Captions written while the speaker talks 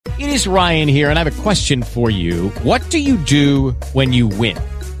It is Ryan here, and I have a question for you. What do you do when you win?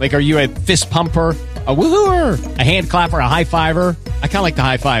 Like, are you a fist pumper, a woohooer, a hand clapper, a high fiver? I kind of like the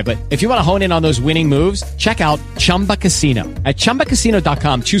high five, but if you want to hone in on those winning moves, check out Chumba Casino. At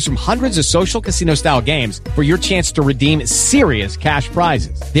ChumbaCasino.com, choose from hundreds of social casino-style games for your chance to redeem serious cash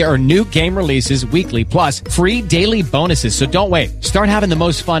prizes. There are new game releases weekly, plus free daily bonuses. So don't wait. Start having the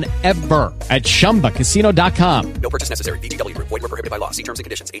most fun ever at ChumbaCasino.com. No purchase necessary. WWE. Void where prohibited by law. See terms and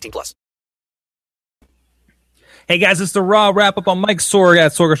conditions. 18+. Hey guys, it's the Raw wrap-up on Mike Sorg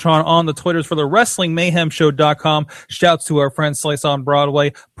at Sorgatron on the Twitters for the WrestlingMayhemShow.com. Shouts to our friend Slice on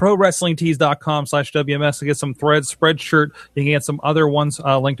Broadway, ProWrestlingTees.com/WMS to get some threads, Spreadshirt. You can get some other ones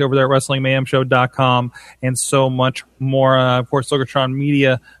linked over there at WrestlingMayhemShow.com and so much more. Of course, Sorgatron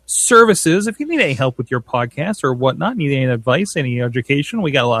Media Services. If you need any help with your podcast or whatnot, need any advice, any education,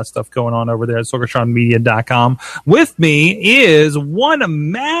 we got a lot of stuff going on over there at SorgatronMedia.com. With me is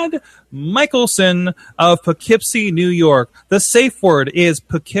one Mad Michelson of Poughkeepsie, New York. The safe word is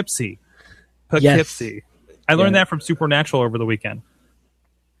Poughkeepsie. Poughkeepsie. Yes. I learned that from Supernatural over the weekend.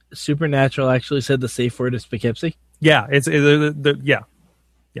 Supernatural actually said the safe word is Poughkeepsie? Yeah, yeah.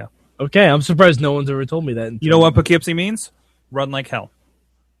 Okay, I'm surprised no one's ever told me that. You know what Poughkeepsie means? Run like hell.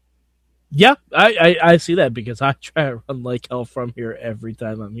 Yeah, I see that because I try to run like hell from here every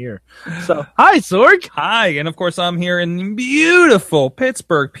time I'm here. So, hi, Sorg. Hi, and of course I'm here in beautiful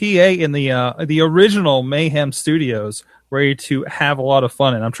Pittsburgh, PA, in the original Mayhem Studios, ready to have a lot of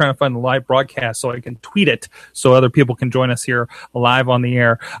fun. And I'm trying to find the live broadcast so I can tweet it so other people can join us here live on the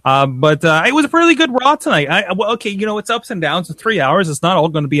air. But it was a really good Raw tonight. Okay, it's ups and downs. It's 3 hours. It's not all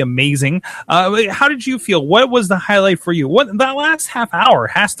going to be amazing. How did you feel? What was the highlight for you? That last half hour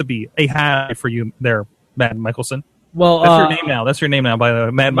has to be a highlight for you there, Matt Michelson. Well, that's your name now. That's your name now, by the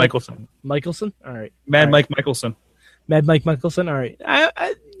way, Mad Michelson. Michelson? All right. Mike Michelson. Mad Mike Michelson? All right.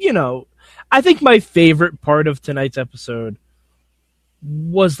 I think my favorite part of tonight's episode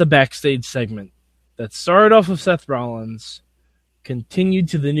was the backstage segment that started off with Seth Rollins, continued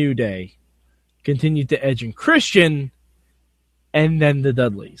to the New Day, continued to Edge and Christian, and then the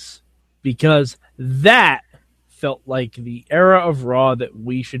Dudleys. Because that felt like the era of Raw that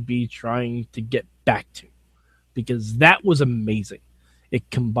we should be trying to get back to. Because that was amazing. It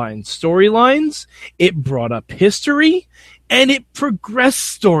combined storylines, it brought up history, and it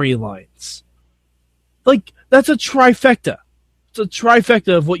progressed storylines. Like, that's a trifecta. It's a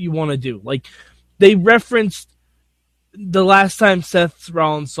trifecta of what you want to do. Like, they referenced the last time Seth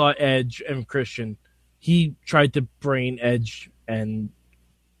Rollins saw Edge and Christian, he tried to brain Edge and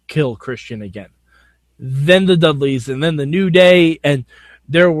kill Christian again. Then the Dudleys, and then the New Day, and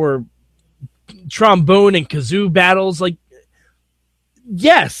there were trombone and kazoo battles. Like,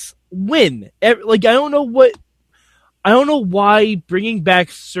 yes, win. Like, I don't know why bringing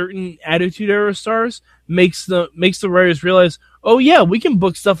back certain Attitude Era stars makes the writers realize, oh yeah, we can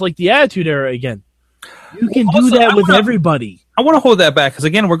book stuff like the Attitude Era again. You can do that with everybody. I want to hold that back because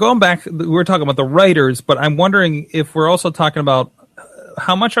again, we're going back. We're talking about the writers, but I'm wondering if we're also talking about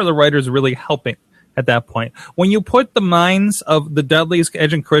how much are the writers really helping at that point. When you put the minds of the Dudleys,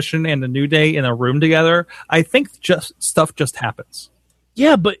 Edge and Christian, and the New Day in a room together, I think stuff just happens.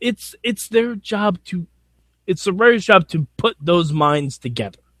 Yeah, but it's their job to. It's the writer's job to put those minds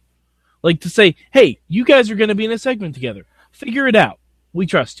together. Like to say, hey, you guys are going to be in a segment together. Figure it out. We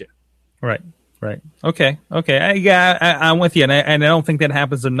trust you. Right. Okay. I'm with you. And I don't think that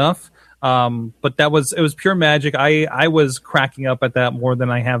happens enough. But it was pure magic. I was cracking up at that more than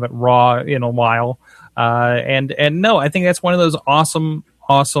I have at Raw in a while. And no, I think that's one of those awesome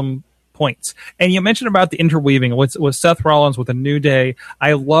points. And you mentioned about the interweaving with Seth Rollins with a New Day.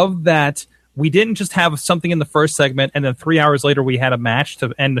 I love that we didn't just have something in the first segment and then 3 hours later we had a match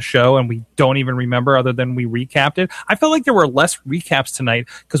to end the show and we don't even remember other than we recapped it. I felt like there were less recaps tonight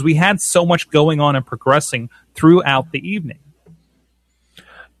because we had so much going on and progressing throughout the evening.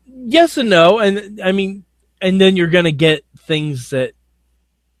 Yes and no. And I mean, and then you're going to get things that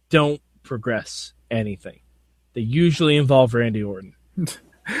don't progress anything. They usually involve Randy Orton.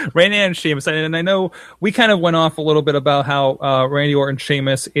 Randy and Sheamus, and I know we kind of went off a little bit about how Randy Orton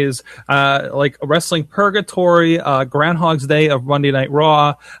Sheamus is like a wrestling purgatory, Groundhog's Day of Monday Night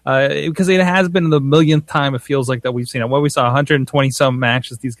Raw, because it has been the millionth time it feels like that we've seen it. Well, we saw 120 some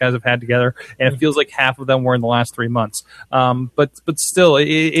matches these guys have had together, and it feels like half of them were in the last 3 months. But still, it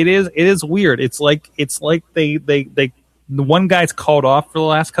is weird. It's like they the one guy's called off for the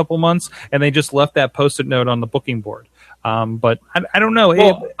last couple months, and they just left that post-it note on the booking board. But I don't know.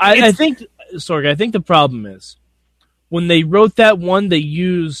 Well, I think, Sorg, I think the problem is when they wrote that one, they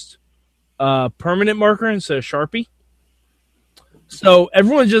used permanent marker instead of Sharpie. So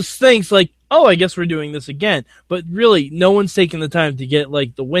everyone just thinks like, oh, I guess we're doing this again. But really, no one's taking the time to get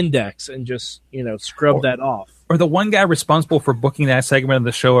like the Windex and just, scrub that off. Or the one guy responsible for booking that segment of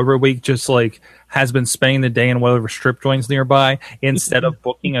the show every week just like has been spending the day in whatever strip joints nearby instead of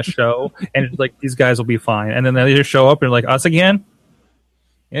booking a show. And it's like, these guys will be fine. And then they just show up and like, us again?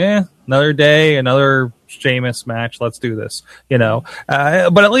 Yeah, another day, another Sheamus match. Let's do this,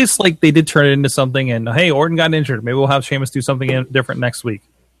 But at least like they did turn it into something. And hey, Orton got injured. Maybe we'll have Sheamus do something different next week.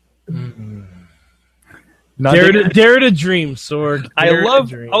 Mm-hmm. Dare to dream, Sorg.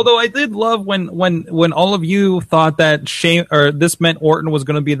 Although I did love when all of you thought that this meant Orton was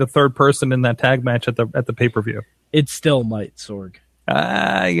going to be the third person in that tag match at the pay-per-view. It still might, Sorg.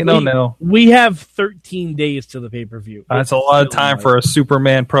 Don't know. We have 13 days to the pay-per-view. That's a lot of time for a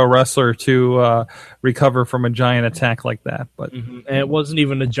Superman pro wrestler to recover from a giant attack like that. But and it wasn't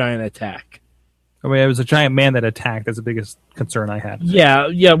even a giant attack. I mean, it was a giant man that attacked. That's the biggest concern I had.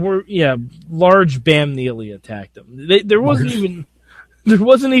 Large Bam Neely attacked him. There wasn't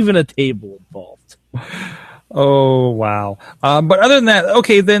even a table involved. Oh wow! But other than that,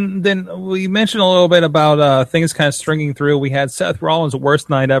 okay. Then we mentioned a little bit about things kind of stringing through. We had Seth Rollins' worst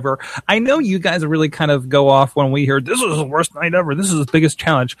night ever. I know you guys really kind of go off when we hear this is the worst night ever. This is his biggest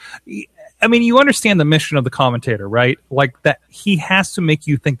challenge. I mean, you understand the mission of the commentator, right? Like that, he has to make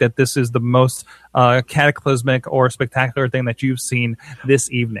you think that this is the most cataclysmic or spectacular thing that you've seen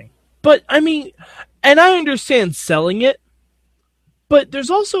this evening. But I mean, and I understand selling it, but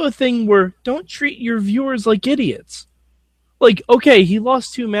there's also a thing where don't treat your viewers like idiots. Like, okay, he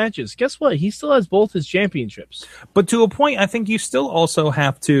lost 2 matches. Guess what? He still has both his championships. But to a point, I think you still also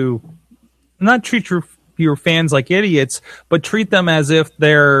have to not treat your fans like idiots, but treat them as if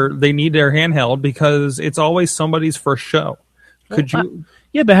they need their handheld because it's always somebody's first show. Could you?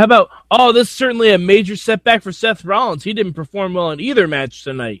 Yeah, but how about, this is certainly a major setback for Seth Rollins. He didn't perform well in either match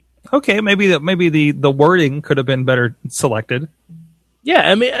tonight. Okay, maybe the wording could have been better selected.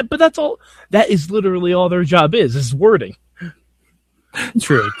 Yeah, I mean, but that's all. That is literally all their job is wording.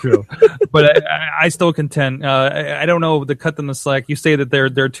 True. But I still contend. I don't know to cut them the slack. You say that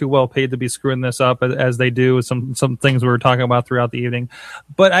they're too well paid to be screwing this up as they do. Some things we were talking about throughout the evening.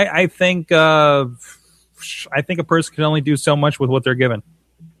 But I think a person can only do so much with what they're given.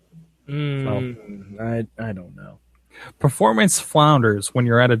 I don't know. Performance flounders when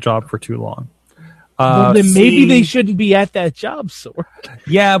you're at a job for too long. Well, then maybe they shouldn't be at that job, Sorg.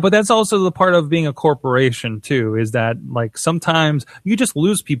 Yeah, but that's also the part of being a corporation too. Is that like sometimes you just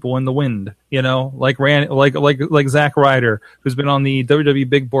lose people in the wind, like Zack Ryder, who's been on the WWE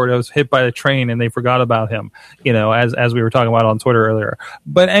big board. I was hit by a train and they forgot about him, as we were talking about on Twitter earlier.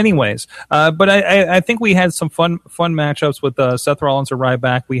 But anyways, I think we had some fun matchups with Seth Rollins and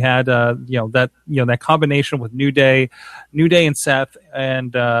Ryback. We had that combination with New Day and Seth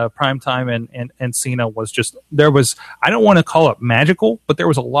and Primetime and Cena was just I don't want to call it magical, but there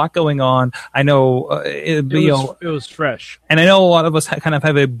was a lot going on. I know it was fresh, and I know a lot of us kind of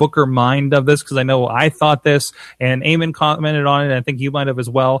have a Booker mind of this because I know I thought this, and Eamon commented on it. And I think you might have as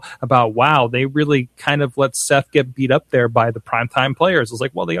well about wow, they really kind of let Seth get beat up there by the Primetime players. It's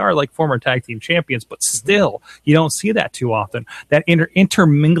like, well, they are like former tag team champions, but still, you don't see that too often. That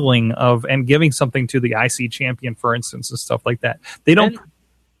intermingling of and giving something to the IC champion, for instance, and stuff like that. They don't.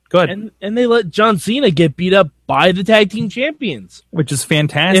 Good. And they let John Cena get beat up by the tag team champions. Which is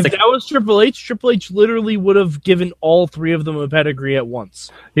fantastic. If that was Triple H literally would have given all 3 of them a pedigree at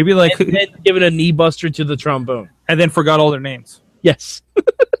once. He'd be like... And then given a knee buster to the trombone. And then forgot all their names. Yes.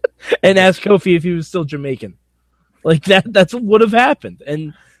 And asked Kofi if he was still Jamaican. Like, that's what would have happened.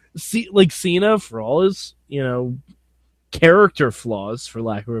 And, Cena, for all his, character flaws, for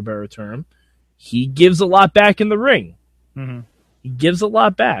lack of a better term, he gives a lot back in the ring. Mm-hmm. He gives a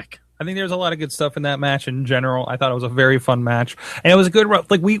lot back. I think there's a lot of good stuff in that match in general. I thought it was a very fun match. And it was a good,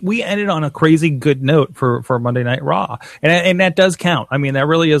 like we ended on a crazy good note for Monday Night Raw. And that does count. I mean, that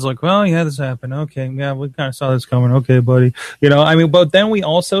really is like, well, yeah, this happened. Okay. Yeah, we kind of saw this coming. Okay, buddy. But then we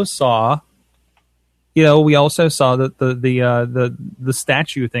also saw, that the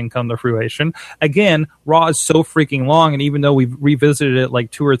statue thing come to fruition. Again, Raw is so freaking long, and even though we've revisited it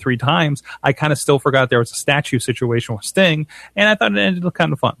like 2 or 3 times, I kind of still forgot there was a statue situation with Sting, and I thought it ended up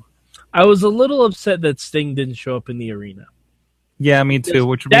kind of fun. I was a little upset that Sting didn't show up in the arena. Yeah, me too.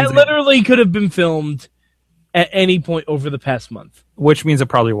 Which that literally could have been filmed at any point over the past month. Which means it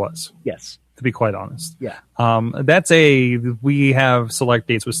probably was. Yes. To be quite honest. Yeah. We have select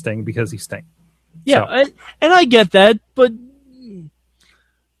dates with Sting because he's Sting. Yeah, so. And I get that, but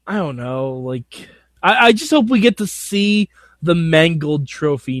I don't know. Like, I just hope we get to see the Mangled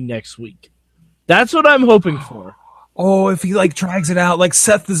trophy next week. That's what I'm hoping for. oh, if he like drags it out, like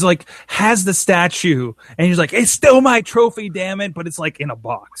Seth is like has the statue, and he's like, it's still my trophy, damn it, but it's like in a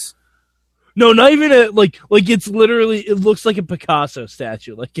box. No, not even a like it's literally it looks like a Picasso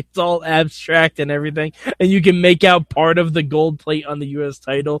statue. Like it's all abstract and everything, and you can make out part of the gold plate on the U.S.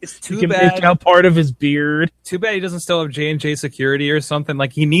 title. It's too you can bad. make out part of his beard. Too bad he doesn't still have J&J security or something.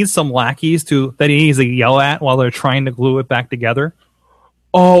 Like he needs some lackeys that he needs to yell at while they're trying to glue it back together.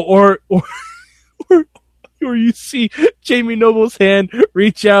 Oh, or you see Jamie Noble's hand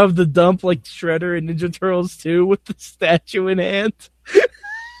reach out of the dump like Shredder and Ninja Turtles 2 with the statue in hand.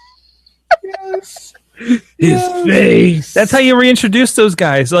 Yes. His face. That's how you reintroduce those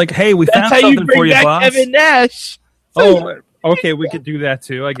guys. Like, hey, we found something for you, boss. Kevin Nash. Oh, okay, we could do that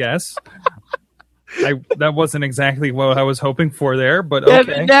too, I guess. That wasn't exactly what I was hoping for there, but okay.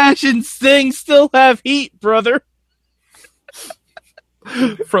 Kevin Nash and Sting still have heat, brother.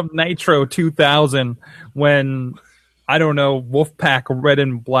 From Nitro 2000, when I don't know, Wolfpack Red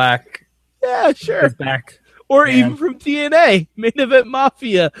and Black. Yeah, sure. Is back. Or even from TNA, Main Event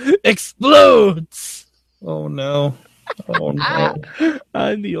Mafia explodes. Oh no! Oh no!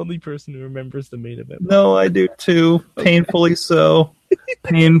 I'm the only person who remembers the Main Event. No, I do too. Painfully so.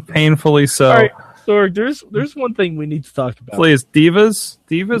 Painfully so. All right, Sorg, there's one thing we need to talk about. Please, divas.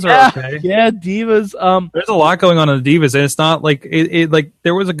 Divas are okay. Yeah, divas. There's a lot going on in the divas, and it's not like it. Like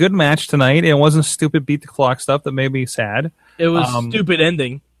there was a good match tonight, and it wasn't stupid beat the clock stuff that made me sad. It was stupid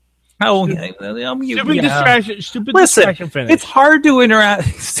ending. Stupid distraction. Stupid distraction finish. It's hard to interact.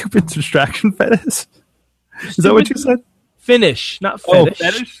 Stupid distraction fetish. Is that what you said? Finish, not fetish.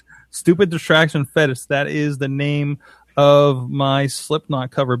 Oh, fetish. Stupid distraction fetish. That is the name of my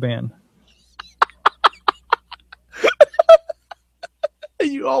Slipknot cover band.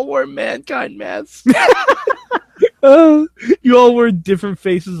 You all wore Mankind masks. You all wore different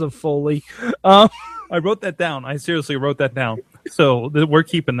faces of Foley. I wrote that down. I seriously wrote that down. So we're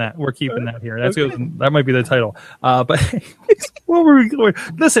keeping that. We're keeping that here. That's okay. That might be the title. But what were we going?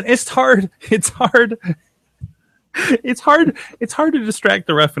 Listen, it's hard. It's hard. It's hard to distract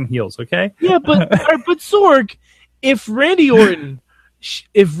the ref and heels. Okay. Yeah, but Sorg, if Randy Orton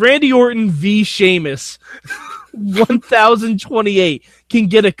v. Sheamus 1028 can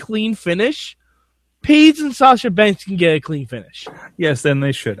get a clean finish, Paige and Sasha Banks can get a clean finish. Yes, then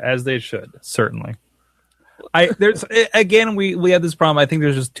they should, as they should, certainly. There's again, we have this problem. I think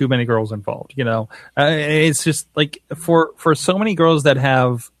there's just too many girls involved. You know, it's just like for so many girls that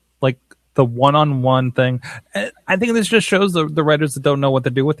have like the one-on-one thing. I think this just shows the writers that don't know what to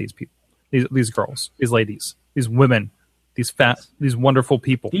do with these people, these girls, these ladies, these women, these wonderful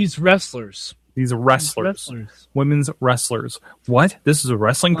people, these wrestlers. These wrestlers, women's wrestlers. What? This is a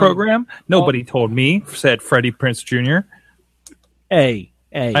wrestling program? Nobody told me, said Freddie Prinze Jr. Hey.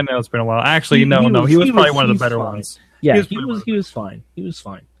 I know it's been a while. Actually, he was probably one of the better ones. Yeah, he was fine. He was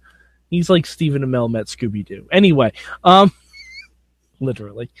fine. He's like Stephen Amell met Scooby-Doo. Anyway,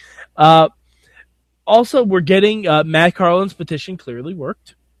 literally. Also, we're getting Matt Carlin's petition clearly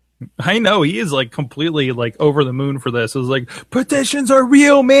worked. I know he is like completely like over the moon for this. It was like petitions are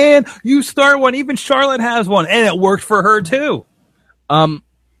real, man. You start one. Even Charlotte has one, and it worked for her too.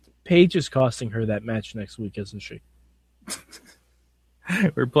 Paige is costing her that match next week, isn't she?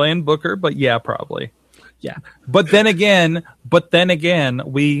 We're playing Booker, but yeah, probably. Yeah, but then again,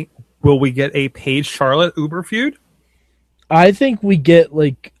 we get a Paige Charlotte Uber feud? I think we get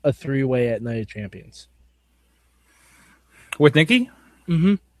like a 3-way at Night of Champions with Nikki.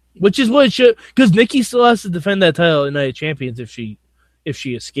 Mm-hmm. Which is what it should, because Nikki still has to defend that title in Night of Champions if she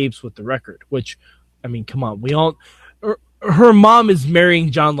escapes with the record. Which, I mean, come on, we all. Her mom is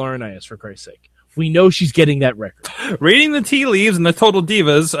marrying John Laurinaitis, for Christ's sake. We know she's getting that record. Reading the tea leaves and the Total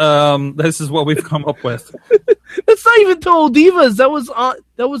Divas, this is what we've come up with. That's not even Total Divas. That was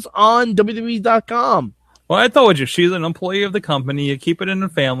on WWE.com. Well, I told you, she's an employee of the company. You keep it in the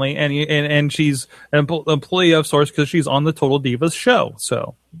family, and she's an employee of sorts because she's on the Total Divas show.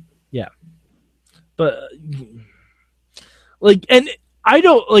 So, yeah, but like, and I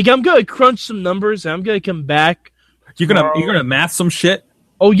don't like. I'm gonna crunch some numbers. And I'm gonna come back. You're gonna math some shit.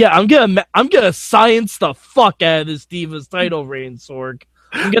 Oh yeah, I'm gonna science the fuck out of this Divas title reign, Sorg.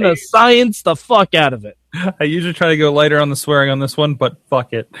 I'm gonna science the fuck out of it. I usually try to go lighter on the swearing on this one, but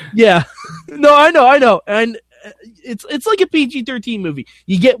fuck it. Yeah, no, I know, and it's like a PG-13 movie.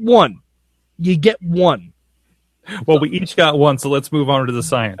 You get one. Well, we each got one, so let's move on to the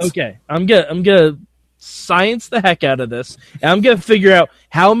science. Okay, I'm gonna science the heck out of this, and I'm gonna figure out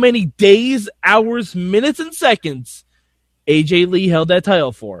how many days, hours, minutes, and seconds AJ Lee held that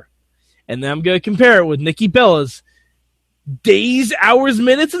title for, and then I'm gonna compare it with Nikki Bella's days, hours,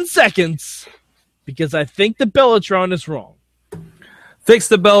 minutes, and seconds. because I think the Bellatron is wrong. Fix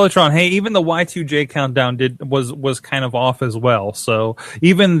the Bellatron. Hey, even the Y2J countdown was kind of off as well. So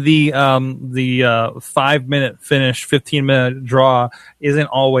even the 5-minute finish, 15-minute draw isn't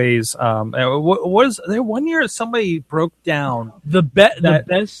always. Was there one year somebody broke down the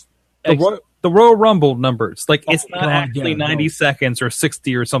best the Royal Rumble numbers? Like it's not actually 90 seconds or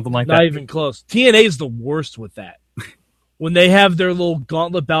 60 or something like that. Not even close. TNA is the worst with that. When they have their little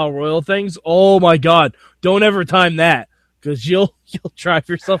gauntlet battle royal things, oh my god! Don't ever time that. Because you'll drive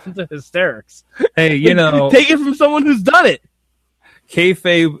yourself into hysterics. Hey, take it from someone who's done it.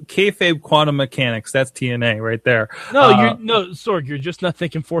 Kayfabe quantum mechanics. That's TNA right there. No, Sorg, you're just not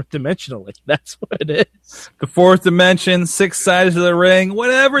thinking fourth dimensionally. That's what it is. The fourth dimension, 6 sides of the ring,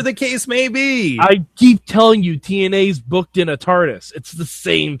 whatever the case may be. I keep telling you, TNA's booked in a TARDIS. It's the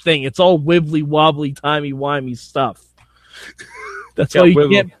same thing. It's all wibbly wobbly, timey wimey stuff. That's why you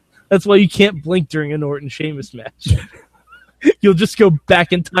can't. That's why you can't blink during an Orton Sheamus match. You'll just go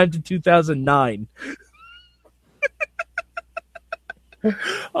back in time to 2009.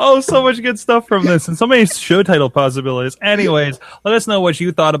 Oh, so much good stuff from this, and so many show title possibilities. Anyways, let us know what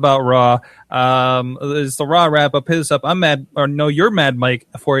you thought about Raw. It's the Raw wrap up. Hit us up. You're Mad Mike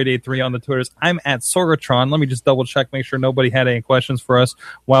 4883 on the Twitters. I'm at Sorgatron. Let me just double check, make sure nobody had any questions for us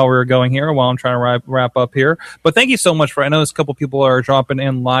while we were going here, while I'm trying to wrap up here. But thank you so much I know there's a couple people are dropping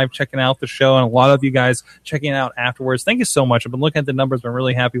in live, checking out the show, and a lot of you guys checking it out afterwards. Thank you so much. I've been looking at the numbers, been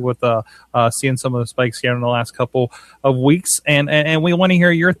really happy with seeing some of the spikes here in the last couple of weeks, and we want to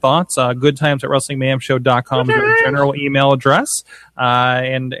hear your thoughts. Good times at WrestlingMayhemShow.com is our general email address.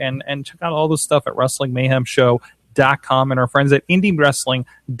 And check out all the stuff at WrestlingMayhemShow.com and our friends at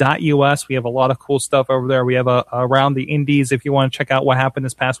IndieWrestling.us. We have a lot of cool stuff over there. We have around the indies. If you want to check out what happened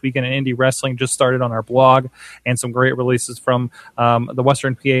this past weekend in indie wrestling, just started on our blog, and some great releases from the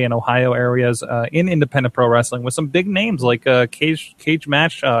Western PA and Ohio areas in independent pro wrestling with some big names like Cage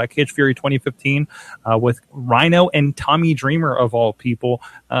Match, Cage Fury 2015 with Rhino and Tommy Dreamer of all people.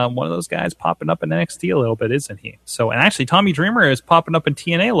 One of those guys popping up in NXT a little bit, isn't he? So, and actually Tommy Dreamer is popping up in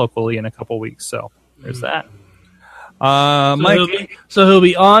TNA locally in a couple weeks. So there's that. Mike, he'll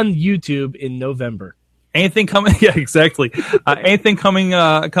be on YouTube in November. Anything coming? Yeah, exactly. Anything coming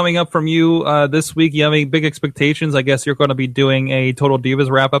up from you this week? You have any big expectations? I guess you're going to be doing a Total Divas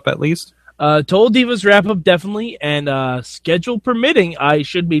wrap up at least. Total Divas wrap up definitely, and schedule permitting, I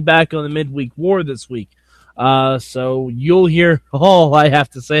should be back on the midweek war this week. So you'll hear all I have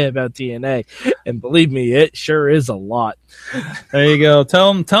to say about TNA, and believe me, it sure is a lot. There you go.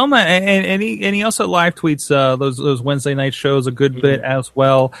 Tell him that, and he also live tweets those Wednesday night shows a good bit as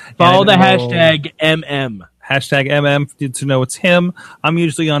well. Follow the hashtag MM. Hashtag MM to know it's him. I'm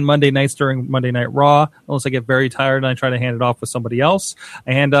usually on Monday nights during Monday Night Raw, unless I get very tired and I try to hand it off with somebody else.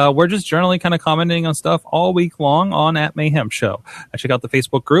 And we're just generally kind of commenting on stuff all week long on at Mayhem Show. I check out the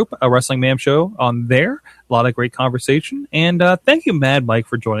Facebook group, Wrestling Mayhem Show, on there. A lot of great conversation. And thank you, Mad Mike,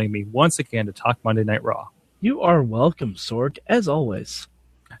 for joining me once again to talk Monday Night Raw. You are welcome, Sorg, as always.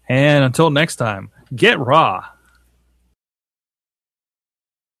 And until next time, get Raw.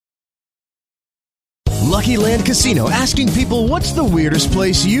 Lucky Land Casino, asking people, what's the weirdest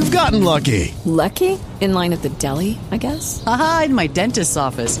place you've gotten lucky? Lucky? In line at the deli, I guess? Aha, in my dentist's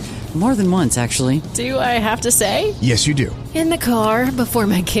office. More than once, actually. Do I have to say? Yes, you do. In the car before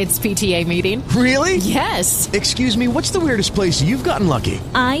my kids' PTA meeting. Really? Yes. Excuse me, what's the weirdest place you've gotten lucky?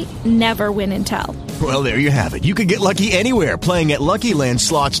 I never win and tell. Well, there you have it. You can get lucky anywhere, playing at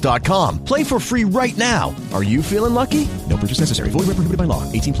LuckyLandSlots.com. Play for free right now. Are you feeling lucky? No purchase necessary. Void where prohibited by law.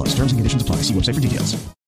 18+. Terms and conditions apply. See website for details.